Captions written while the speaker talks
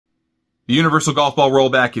The Universal Golf Ball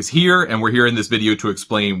Rollback is here, and we're here in this video to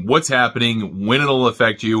explain what's happening, when it'll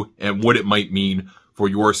affect you, and what it might mean for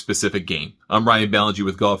your specific game. I'm Ryan Ballinger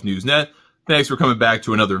with Golf News Net. Thanks for coming back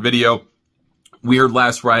to another video. We heard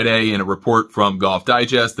last Friday in a report from Golf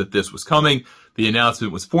Digest that this was coming. The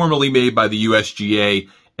announcement was formally made by the USGA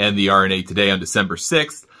and the R&A today on December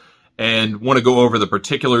 6th, and want to go over the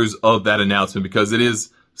particulars of that announcement because it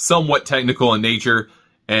is somewhat technical in nature,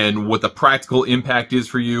 and what the practical impact is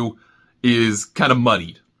for you is kind of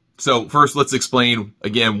muddied. So first, let's explain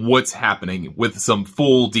again what's happening with some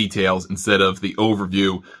full details instead of the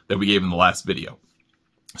overview that we gave in the last video.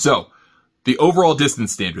 So the overall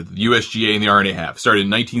distance standard that the USGA and the R&A have started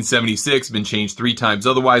in 1976, been changed 3 times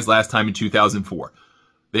otherwise, last time in 2004.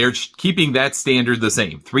 They are keeping that standard the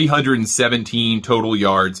same, 317 total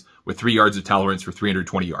yards with 3 yards of tolerance for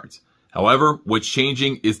 320 yards. However, what's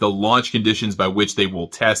changing is the launch conditions by which they will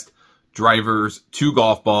test drivers to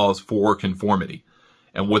golf balls for conformity.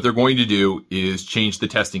 And what they're going to do is change the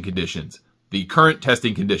testing conditions. The current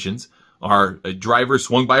testing conditions are a driver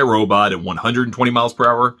swung by a robot at 120 miles per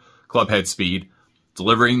hour club head speed,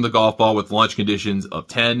 delivering the golf ball with launch conditions of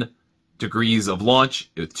 10 degrees of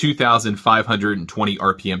launch with 2,520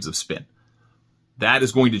 RPMs of spin. That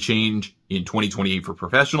is going to change in 2028 for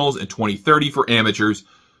professionals and 2030 for amateurs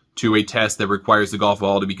to a test that requires the golf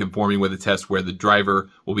ball to be conforming with a test where the driver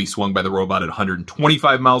will be swung by the robot at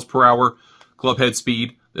 125 miles per hour club head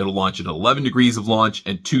speed. That'll launch at 11 degrees of launch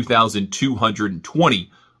and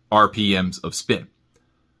 2,220 RPMs of spin.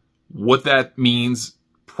 What that means,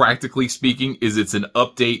 practically speaking, is it's an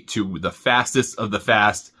update to the fastest of the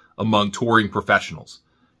fast among touring professionals.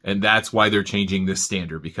 And that's why they're changing this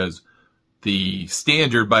standard, because the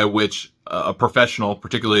standard by which a professional,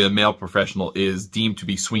 particularly a male professional, is deemed to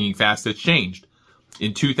be swinging fast has changed.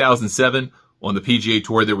 In 2007, on the PGA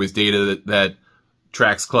Tour, there was data that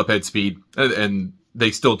tracks club head speed, and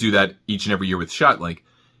they still do that each and every year with ShotLink.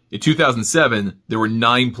 In 2007, there were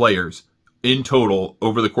 9 players in total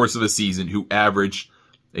over the course of a season who averaged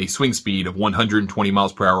a swing speed of 120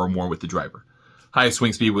 miles per hour or more with the driver. Highest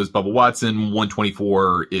swing speed was Bubba Watson,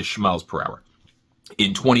 124-ish miles per hour.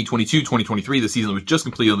 In 2022-2023, the season was just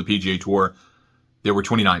completed on the PGA Tour, there were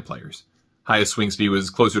 29 players. Highest swing speed was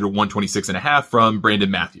closer to 126.5 from Brandon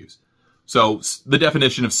Matthews. So the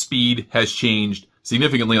definition of speed has changed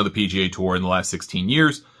significantly on the PGA Tour in the last 16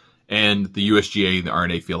 years, and the USGA and the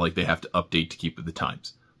R&A feel like they have to update to keep with the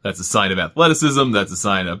times. That's a sign of athleticism, that's a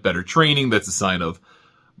sign of better training, that's a sign of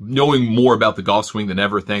knowing more about the golf swing than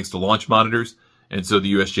ever thanks to launch monitors, and so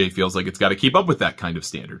the USGA feels like it's got to keep up with that kind of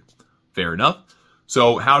standard. Fair enough.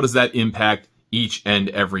 So how does that impact each and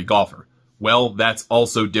every golfer? Well, that's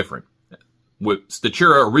also different. What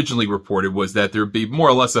Statura originally reported was that there would be more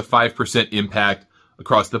or less a 5% impact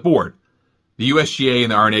across the board. The USGA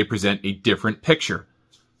and the R&A present a different picture.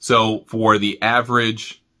 So for the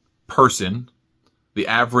average person, the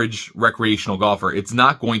average recreational golfer, it's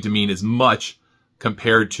not going to mean as much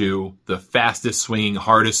compared to the fastest swinging,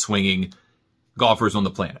 hardest swinging golfers on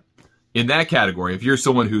the planet. In that category, if you're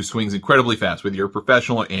someone who swings incredibly fast, whether you're a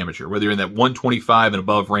professional or amateur, whether you're in that 125 and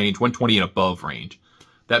above range, 120 and above range,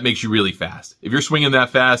 that makes you really fast. If you're swinging that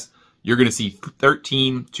fast, you're going to see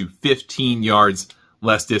 13 to 15 yards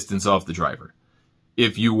less distance off the driver.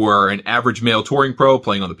 If you were an average male touring pro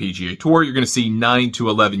playing on the PGA Tour, you're going to see 9 to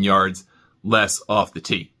 11 yards less off the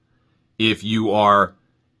tee. If you are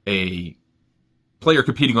a player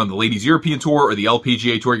competing on the Ladies European Tour or the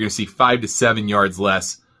LPGA Tour, you're going to see 5 to 7 yards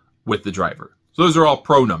less with the driver. So those are all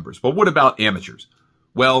pro numbers. But what about amateurs?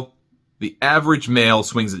 Well, the average male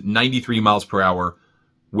swings at 93 miles per hour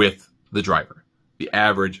with the driver. The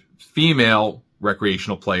average female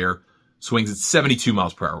recreational player swings at 72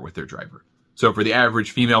 miles per hour with their driver. So for the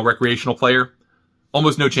average female recreational player,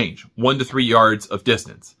 almost no change, 1 to 3 yards of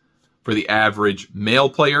distance. For the average male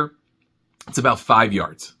player, it's about 5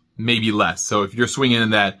 yards, maybe less. So if you're swinging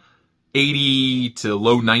in that 80 to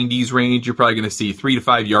low 90s range, you're probably going to see 3 to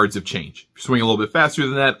 5 yards of change. If you're swinging a little bit faster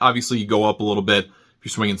than that, obviously you go up a little bit. If you're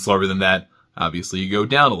swinging slower than that, obviously you go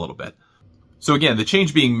down a little bit. So again, the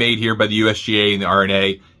change being made here by the USGA and the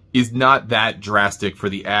R&A is not that drastic for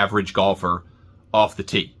the average golfer off the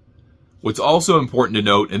tee. What's also important to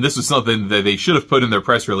note, and this was something that they should have put in their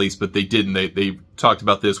press release, but they didn't. They talked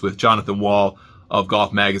about this with Jonathan Wall of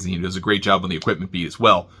Golf Magazine, who does a great job on the equipment beat as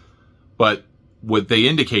well. But what they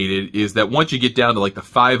indicated is that once you get down to like the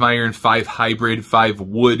 5-iron, 5 hybrid, 5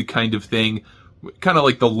 wood kind of thing, kind of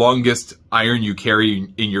like the longest iron you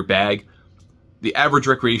carry in your bag, the average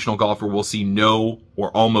recreational golfer will see no or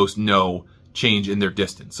almost no change in their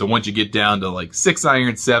distance. So once you get down to like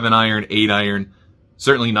 6-iron, 7-iron, 8-iron,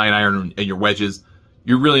 certainly 9-iron and your wedges,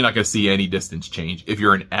 you're really not going to see any distance change if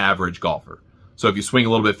you're an average golfer. So if you swing a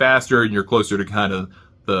little bit faster and you're closer to kind of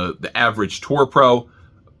the average tour pro,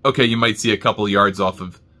 okay, you might see a couple of yards off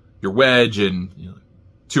of your wedge and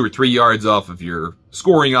 2 or 3 yards off of your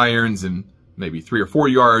scoring irons and maybe 3 or 4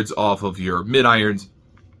 yards off of your mid irons.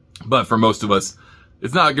 But for most of us,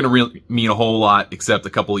 it's not going to really mean a whole lot except a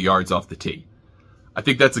couple of yards off the tee. I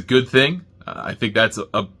think that's a good thing. I think that's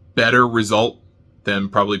a better result than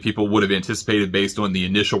probably people would have anticipated based on the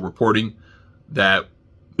initial reporting that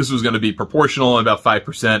this was going to be proportional and about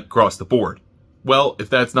 5% across the board. Well, if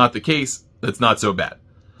that's not the case, that's not so bad.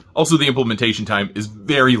 Also, the implementation time is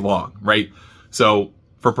very long, right? So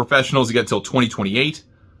for professionals, you get until 2028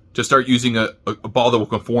 to start using a ball that will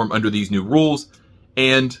conform under these new rules.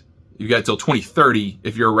 And you got until 2030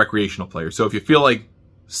 if you're a recreational player. So if you feel like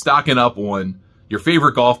stocking up on your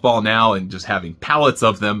favorite golf ball now and just having pallets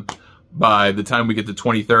of them by the time we get to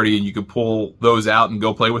 2030 and you can pull those out and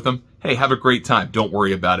go play with them, hey, have a great time. Don't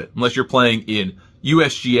worry about it. Unless you're playing in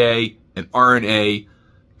USGA and R&A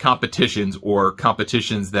competitions or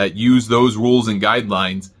competitions that use those rules and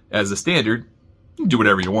guidelines as a standard, you can do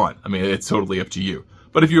whatever you want. I mean, it's totally up to you.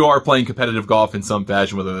 But if you are playing competitive golf in some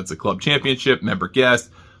fashion, whether that's a club championship, member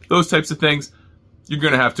guest, those types of things, you're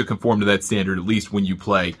going to have to conform to that standard at least when you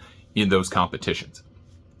play in those competitions.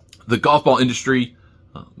 The golf ball industry,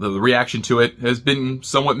 the reaction to it has been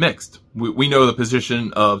somewhat mixed. We know the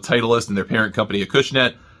position of Titleist and their parent company,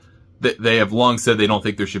 Acushnet. They have long said they don't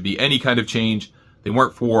think there should be any kind of change. They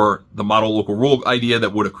weren't for the model local rule idea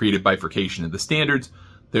that would have created bifurcation in the standards.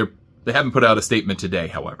 They haven't put out a statement today,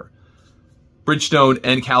 however. Bridgestone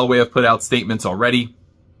and Callaway have put out statements already.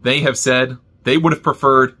 They have said they would have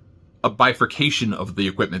preferred a bifurcation of the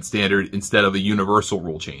equipment standard instead of a universal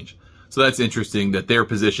rule change. So that's interesting that their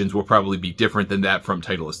positions will probably be different than that from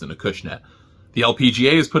Titleist and Acushnet. The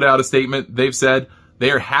LPGA has put out a statement. They've said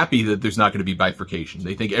they are happy that there's not going to be bifurcation.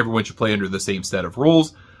 They think everyone should play under the same set of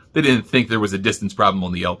rules. They didn't think there was a distance problem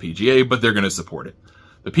on the LPGA, but they're going to support it.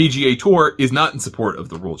 The PGA Tour is not in support of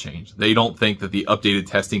the rule change. They don't think that the updated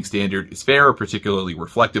testing standard is fair or particularly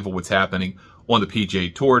reflective of what's happening on the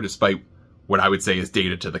PGA Tour, despite what I would say is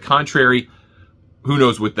data to the contrary. Who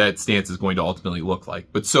knows what that stance is going to ultimately look like.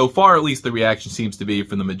 But so far, at least the reaction seems to be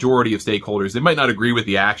from the majority of stakeholders. They might not agree with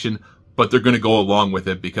the action, but they're going to go along with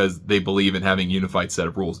it because they believe in having a unified set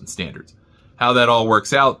of rules and standards. How that all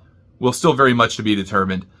works out will still very much to be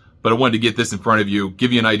determined, but I wanted to get this in front of you,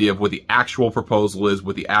 give you an idea of what the actual proposal is,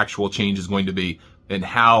 what the actual change is going to be, and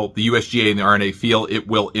how the USGA and the R&A feel it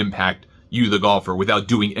will impact you, the golfer, without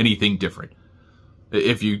doing anything different.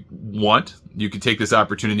 If you want, you can take this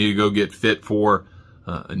opportunity to go get fit for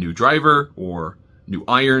a new driver or new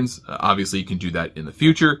irons. Obviously, you can do that in the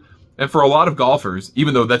future. And for a lot of golfers,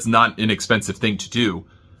 even though that's not an expensive thing to do,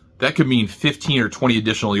 that could mean 15 or 20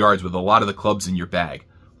 additional yards with a lot of the clubs in your bag.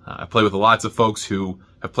 I play with lots of folks who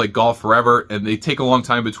have played golf forever, and they take a long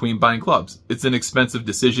time between buying clubs. It's an expensive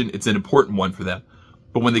decision. It's an important one for them.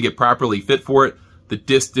 But when they get properly fit for it, the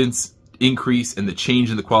distance increase and the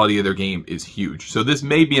change in the quality of their game is huge. So this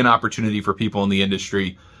may be an opportunity for people in the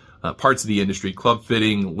industry, parts of the industry, club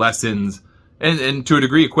fitting, lessons, and to a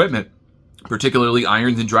degree equipment, particularly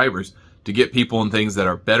irons and drivers, to get people in things that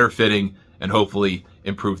are better fitting and hopefully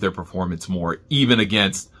improve their performance more, even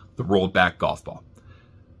against the rolled back golf ball.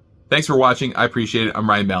 Thanks for watching. I appreciate it. I'm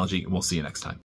Ryan Balaji, and we'll see you next time.